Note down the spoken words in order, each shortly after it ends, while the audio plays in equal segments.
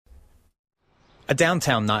A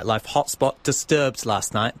downtown nightlife hotspot disturbed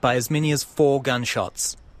last night by as many as 4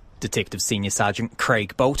 gunshots. Detective Senior Sergeant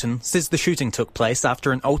Craig Bolton says the shooting took place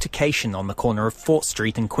after an altercation on the corner of Fort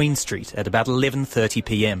Street and Queen Street at about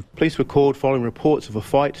 11:30pm. Police were called following reports of a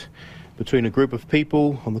fight between a group of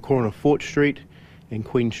people on the corner of Fort Street and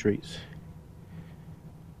Queen Streets.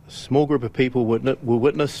 A small group of people were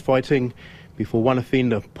witnessed fighting before one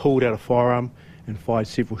offender pulled out a firearm and fired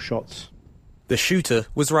several shots. The shooter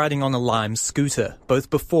was riding on a Lime scooter, both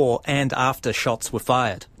before and after shots were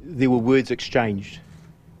fired. There were words exchanged.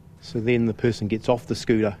 So then the person gets off the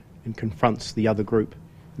scooter and confronts the other group.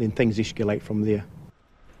 Then things escalate from there.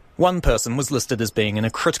 One person was listed as being in a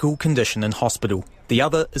critical condition in hospital. The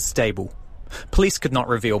other is stable. Police could not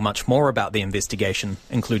reveal much more about the investigation,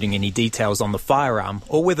 including any details on the firearm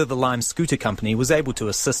or whether the Lime scooter company was able to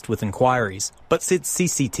assist with inquiries, but said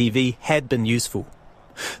CCTV had been useful.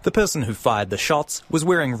 The person who fired the shots was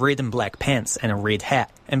wearing red and black pants and a red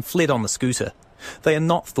hat and fled on the scooter. They are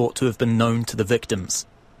not thought to have been known to the victims.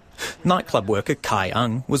 Nightclub worker Kai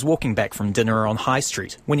Ung was walking back from dinner on High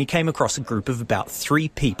Street when he came across a group of about 3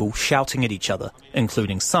 people shouting at each other,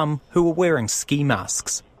 including some who were wearing ski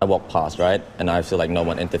masks. I walked past, right, and I feel like no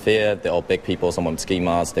one interfered. They're all big people, someone with ski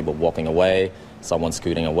masks, they were walking away, someone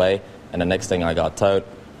scooting away, and the next thing I got told,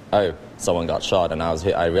 oh, someone got shot, and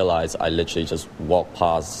I realized I literally just walked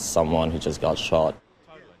past someone who just got shot.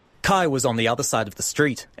 Kai was on the other side of the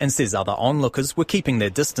street and says other onlookers were keeping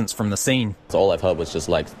their distance from the scene. So all I've heard was just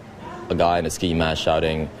like a guy in a ski mask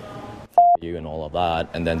shouting, "F*** you," and all of that,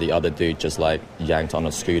 and then the other dude just like yanked on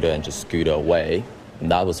a scooter and just scooted away,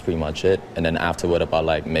 and that was pretty much it. And then afterward, about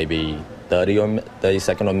like maybe 30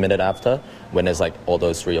 seconds or a minute after, when there's like all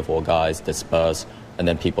those 3 or 4 guys disperse, and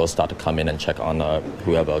then people start to come in and check on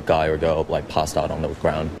whoever, guy or girl, like passed out on the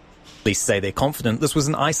ground. Police say they're confident this was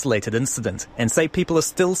an isolated incident and say people are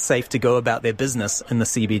still safe to go about their business in the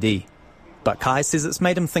CBD. But Kai says it's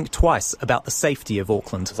made him think twice about the safety of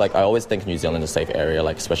Auckland. It's like I always think New Zealand is a safe area,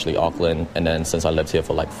 like especially Auckland. And then since I lived here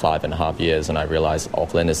for like 5.5 years, and I realized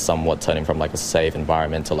Auckland is somewhat turning from like a safe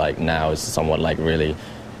environment to like now is somewhat like really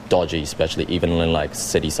dodgy, especially even in like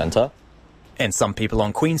city centre. And some people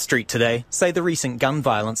on Queen Street today say the recent gun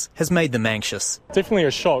violence has made them anxious. Definitely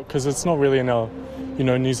a shock because it's not really in our,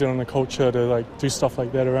 New Zealand culture to like do stuff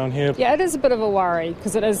like that around here. Yeah, it is a bit of a worry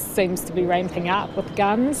because it seems to be ramping up with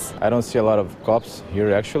guns. I don't see a lot of cops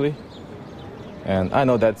here actually, and I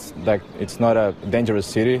know that's like it's not a dangerous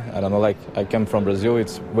city. I don't know, like I came from Brazil,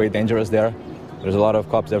 it's way dangerous there. There's a lot of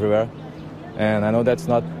cops everywhere, and I know that's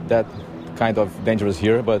not that kind of dangerous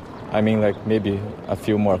here. But I mean, like maybe a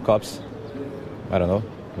few more cops. I don't know,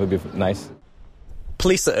 it would be nice.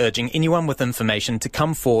 Police are urging anyone with information to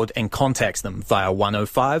come forward and contact them via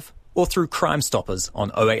 105 or through Crime Stoppers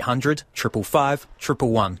on 0800 555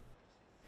 111.